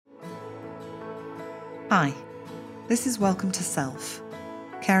Hi, this is Welcome to Self,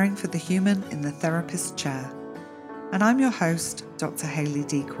 caring for the human in the therapist's chair, and I'm your host, Dr. Hayley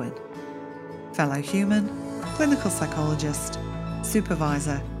D. Quinn, fellow human, clinical psychologist,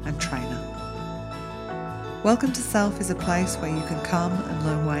 supervisor and trainer. Welcome to Self is a place where you can come and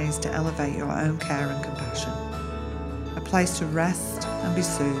learn ways to elevate your own care and compassion, a place to rest and be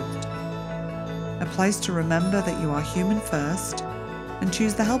soothed, a place to remember that you are human first and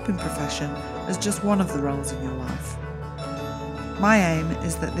choose the helping profession as just one of the roles in your life. My aim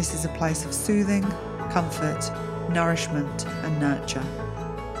is that this is a place of soothing, comfort, nourishment and nurture.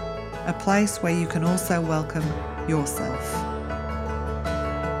 A place where you can also welcome yourself.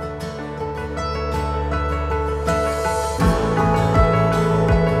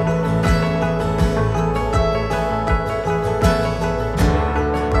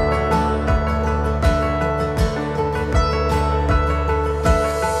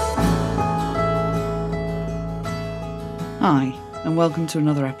 Hi, and welcome to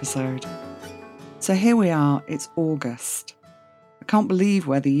another episode. So here we are, it's August. I can't believe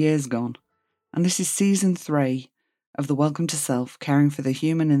where the year's gone, and this is season 3 of the Welcome to Self, Caring for the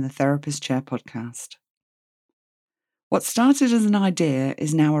Human in the Therapist Chair podcast. What started as an idea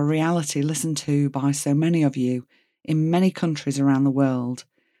is now a reality listened to by so many of you in many countries around the world,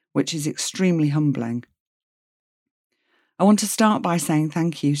 which is extremely humbling. I want to start by saying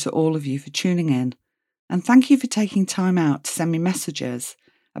thank you to all of you for tuning in, and thank you for taking time out to send me messages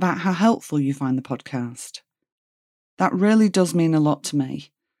about how helpful you find the podcast. That really does mean a lot to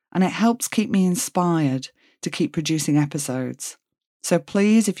me, and it helps keep me inspired to keep producing episodes. So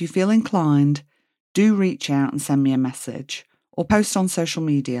please, if you feel inclined, do reach out and send me a message, or post on social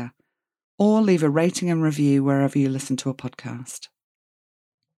media, or leave a rating and review wherever you listen to a podcast.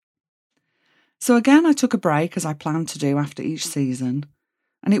 So again, I took a break as I planned to do after each season.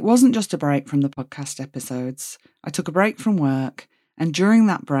 And it wasn't just a break from the podcast episodes. I took a break from work, and during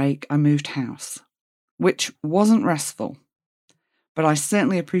that break, I moved house, which wasn't restful. But I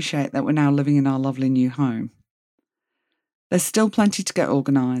certainly appreciate that we're now living in our lovely new home. There's still plenty to get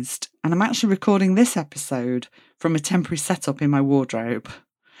organised, and I'm actually recording this episode from a temporary setup in my wardrobe.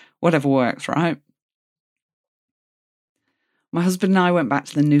 Whatever works, right? My husband and I went back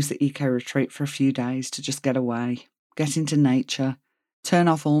to the Noosa Eco Retreat for a few days to just get away, get into nature, turn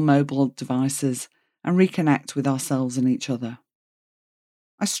off all mobile devices, and reconnect with ourselves and each other.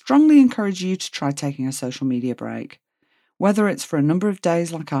 I strongly encourage you to try taking a social media break, whether it's for a number of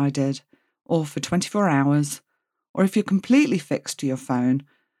days like I did, or for 24 hours, or if you're completely fixed to your phone,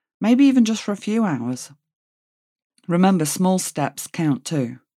 maybe even just for a few hours. Remember, small steps count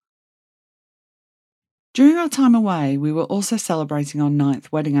too. During our time away, we were also celebrating our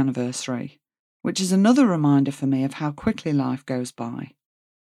 9th wedding anniversary, which is another reminder for me of how quickly life goes by.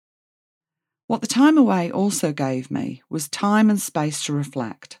 What the time away also gave me was time and space to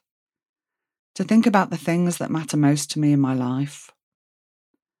reflect, to think about the things that matter most to me in my life,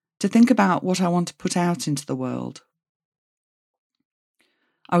 to think about what I want to put out into the world.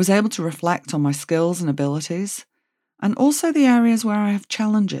 I was able to reflect on my skills and abilities, and also the areas where I have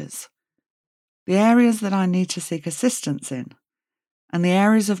challenges, the areas that I need to seek assistance in, and the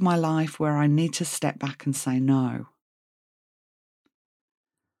areas of my life where I need to step back and say no.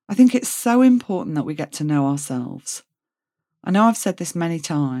 I think it's so important that we get to know ourselves. I know I've said this many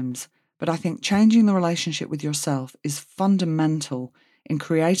times, but I think changing the relationship with yourself is fundamental in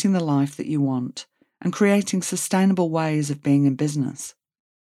creating the life that you want and creating sustainable ways of being in business.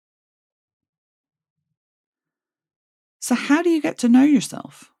 So how do you get to know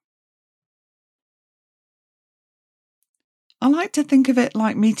yourself? I like to think of it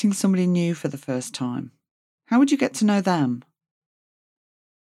like meeting somebody new for the first time. How would you get to know them?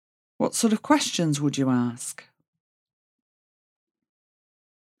 What sort of questions would you ask?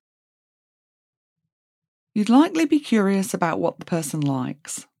 You'd likely be curious about what the person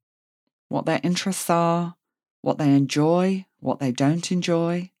likes, what their interests are, what they enjoy, what they don't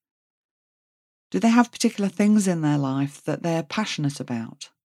enjoy. Do they have particular things in their life that they're passionate about?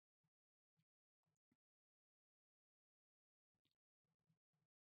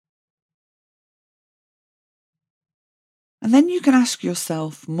 And then you can ask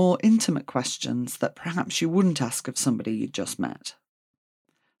yourself more intimate questions that perhaps you wouldn't ask of somebody you just met.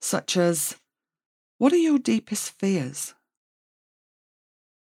 Such as, what are your deepest fears?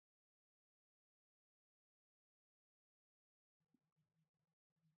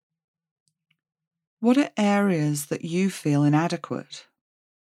 What are areas that you feel inadequate?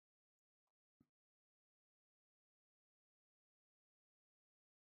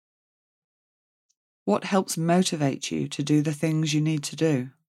 What helps motivate you to do the things you need to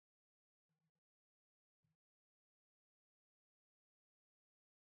do?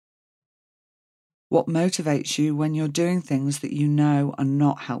 What motivates you when you're doing things that you know are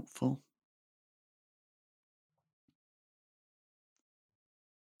not helpful?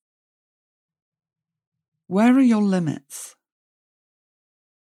 Where are your limits?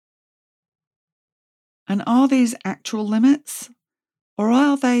 And are these actual limits, or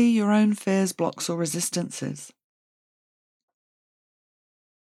are they your own fears, blocks, or resistances?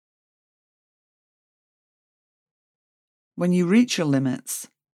 When you reach your limits,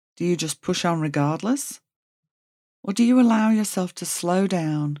 do you just push on regardless? Or do you allow yourself to slow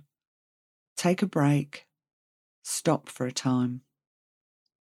down, take a break, stop for a time?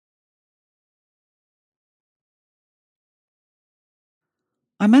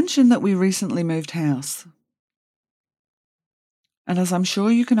 I mentioned that we recently moved house. And as I'm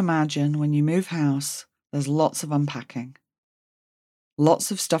sure you can imagine, when you move house, there's lots of unpacking, lots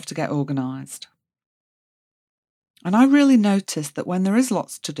of stuff to get organised. And I really noticed that when there is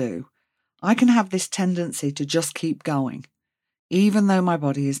lots to do, I can have this tendency to just keep going, even though my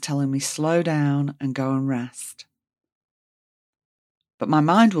body is telling me slow down and go and rest. But my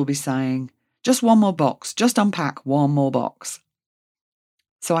mind will be saying, just one more box, just unpack one more box.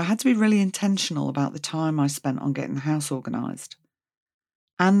 So I had to be really intentional about the time I spent on getting the house organised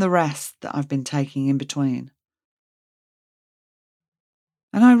and the rest that I've been taking in between.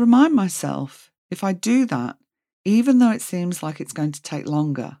 And I remind myself, if I do that, even though it seems like it's going to take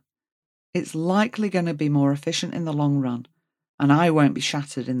longer, it's likely going to be more efficient in the long run, and I won't be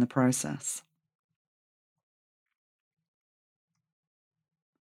shattered in the process.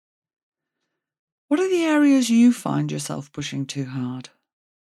 What are the areas you find yourself pushing too hard?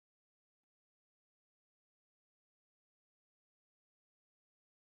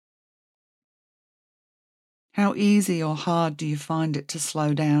 How easy or hard do you find it to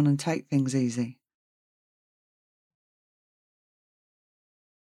slow down and take things easy?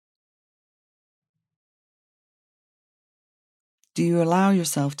 Do you allow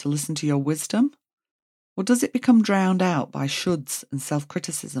yourself to listen to your wisdom? Or does it become drowned out by shoulds and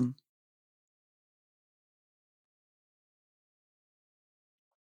self-criticism?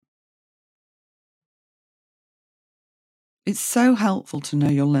 It's so helpful to know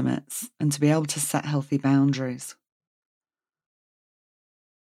your limits and to be able to set healthy boundaries.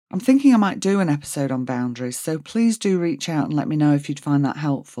 I'm thinking I might do an episode on boundaries, so please do reach out and let me know if you'd find that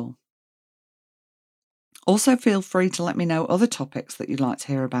helpful. Also, feel free to let me know other topics that you'd like to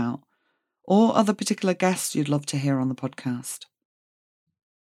hear about, or other particular guests you'd love to hear on the podcast.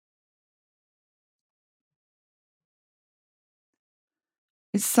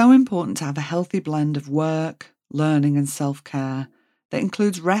 It's so important to have a healthy blend of work, learning, and self-care that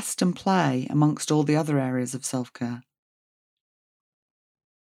includes rest and play amongst all the other areas of self-care.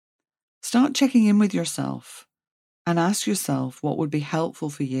 Start checking in with yourself and ask yourself what would be helpful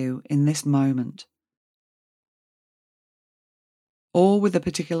for you in this moment, or with a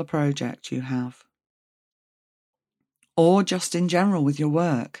particular project you have, or just in general with your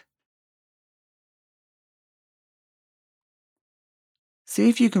work. See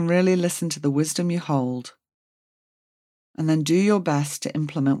if you can really listen to the wisdom you hold, and then do your best to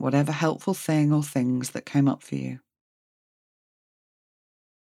implement whatever helpful thing or things that came up for you.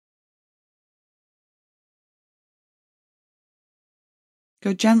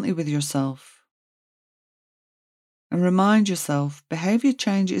 Go gently with yourself and remind yourself behaviour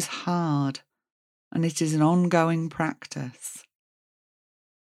change is hard and it is an ongoing practice.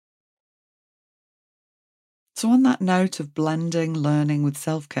 So on that note of blending learning with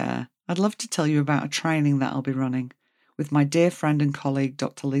self-care, I'd love to tell you about a training that I'll be running with my dear friend and colleague,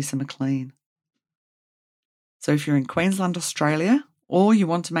 Dr. Lisa McLean. So if you're in Queensland, Australia, or you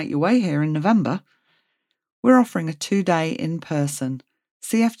want to make your way here in November, we're offering a 2-day in-person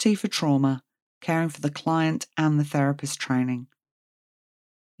CFT for trauma, caring for the client and the therapist training.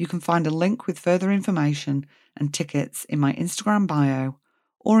 You can find a link with further information and tickets in my Instagram bio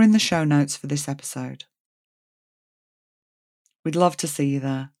or in the show notes for this episode. We'd love to see you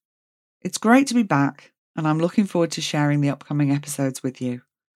there. It's great to be back, and I'm looking forward to sharing the upcoming episodes with you.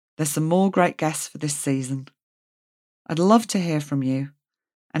 There's some more great guests for this season. I'd love to hear from you,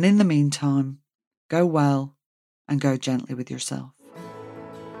 and in the meantime, go well and go gently with yourself.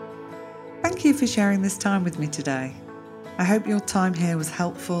 Thank you for sharing this time with me today. I hope your time here was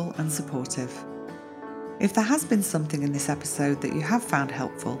helpful and supportive. If there has been something in this episode that you have found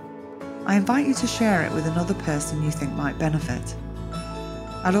helpful, I invite you to share it with another person you think might benefit.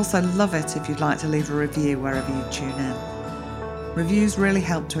 I'd also love it if you'd like to leave a review wherever you tune in. Reviews really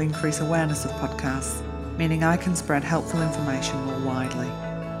help to increase awareness of podcasts, meaning I can spread helpful information more widely.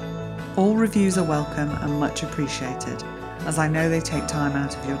 All reviews are welcome and much appreciated, as I know they take time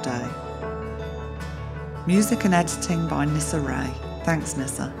out of your day. Music and editing by Nissa Ray. Thanks,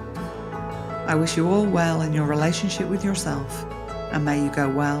 Nissa. I wish you all well in your relationship with yourself, and may you go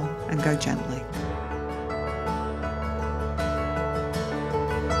well and go gently.